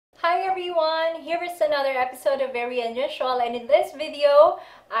Hi everyone, here is another episode of Very Unusual, and in this video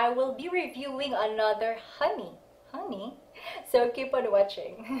I will be reviewing another honey. So keep on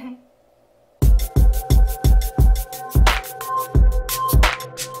watching.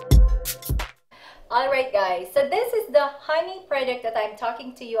 Alright guys, so this is the honey product that I'm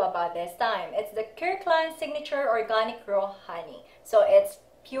talking to you about this time. It's the Kirkland Signature Organic Raw Honey. So it's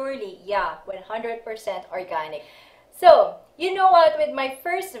purely, 100% organic. So, you know what, with my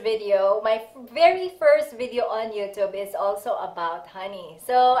very first video on YouTube is also about honey.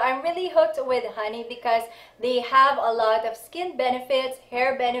 So, I'm really hooked with honey because they have a lot of skin benefits,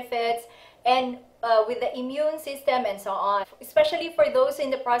 hair benefits, and with the immune system and so on. Especially for those in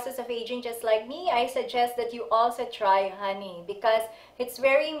the process of aging just like me, I suggest that you also try honey because it's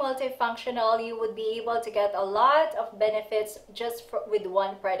very multifunctional. You would be able to get a lot of benefits just with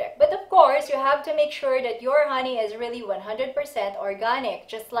one product. But of course, you have to make sure that your honey is really 100% organic.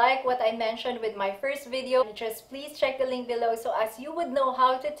 Just like what I mentioned with my first video, just please check the link below so as you would know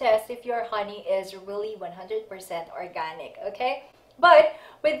how to test if your honey is really 100% organic, okay? But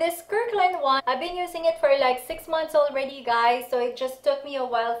with this Kirkland one, I've been using it for like 6 months already, guys. So it just took me a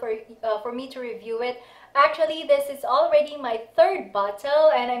while for me to review it. Actually, this is already my third bottle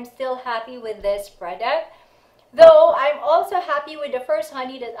and I'm still happy with this product. Though I'm also happy with the first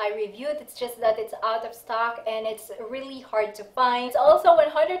honey that I reviewed. It's just that it's out of stock and it's really hard to find. It's also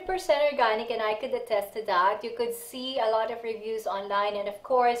 100% organic and I could attest to that. You could see a lot of reviews online, and of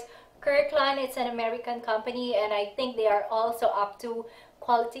course, Kirkland, it's an American company, and I think they are also up to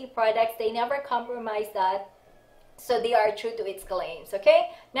quality products. They never compromise that, so they are true to its claims, okay?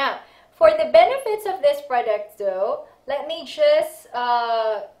 Now, for the benefits of this product though, let me just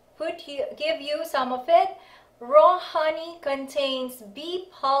give you some of it. Raw honey contains bee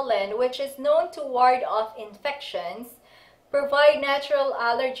pollen, which is known to ward off infections, provide natural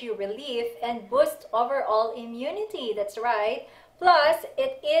allergy relief, and boost overall immunity. That's right. Plus,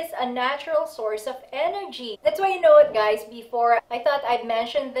 it is a natural source of energy. That's why, you know what guys, before I thought I'd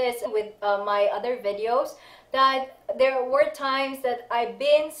mention this with my other videos, that there were times that I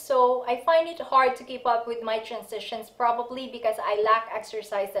find it hard to keep up with my transitions, probably because I lack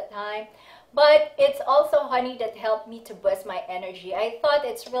exercise at time. But it's also honey that helped me to boost my energy. I thought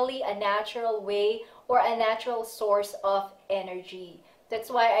it's really a natural way or a natural source of energy. That's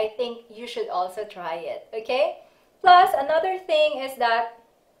why I think you should also try it, okay? Plus, another thing is that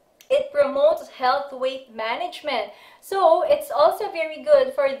it promotes health weight management. So, it's also very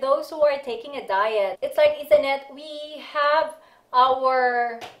good for those who are taking a diet. It's like, isn't it? We have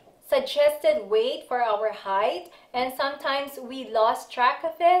our suggested weight for our height, and sometimes we lost track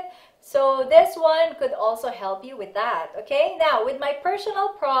of it. So this one could also help you with that, okay? Now, with my personal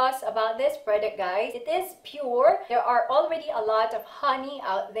pros about this product, guys, it is pure. There are already a lot of honey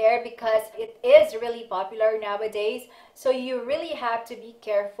out there because it is really popular nowadays. So you really have to be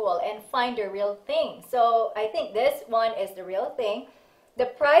careful and find the real thing. So I think this one is the real thing. The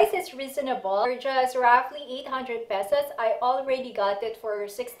price is reasonable, for just roughly 800 pesos. I already got it for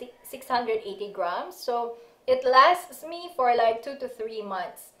 680 grams. So it lasts me for like 2 to 3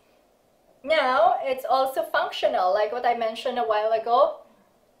 months. Now, it's also functional, like what I mentioned a while ago.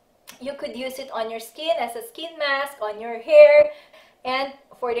 You could use it on your skin as a skin mask, on your hair, and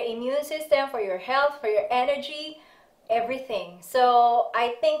for the immune system, for your health, for your energy, everything. So,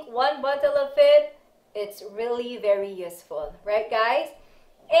 I think one bottle of it, it's really very useful, right guys?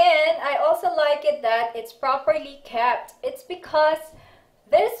 And I also like it that it's properly kept. It's because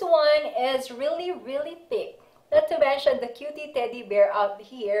this one is really, really thick. Not to mention the cutie teddy bear out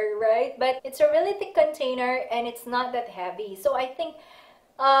here, right? But it's a really thick container and it's not that heavy. So I think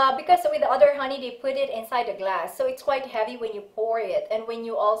because with the other honey, they put it inside a glass. So it's quite heavy when you pour it and when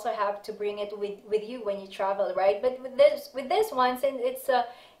you also have to bring it with you when you travel, right? But with this one, since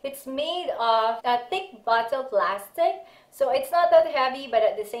it's made of a thick bottle plastic, so it's not that heavy, but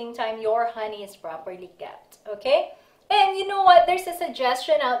at the same time, your honey is properly kept, okay? And you know what? There's a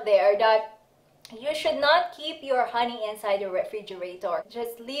suggestion out there that you should not keep your honey inside the refrigerator.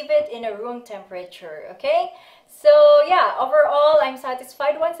 Just leave it in a room temperature, okay? So yeah, overall, I'm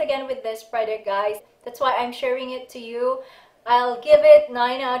satisfied once again with this product, guys. That's why I'm sharing it to you. I'll give it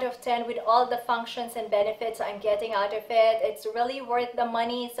 9 out of 10 with all the functions and benefits I'm getting out of it. It's really worth the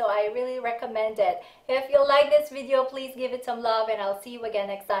money, so I really recommend it. If you like this video, please give it some love and I'll see you again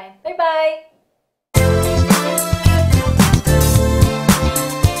next time. Bye-bye!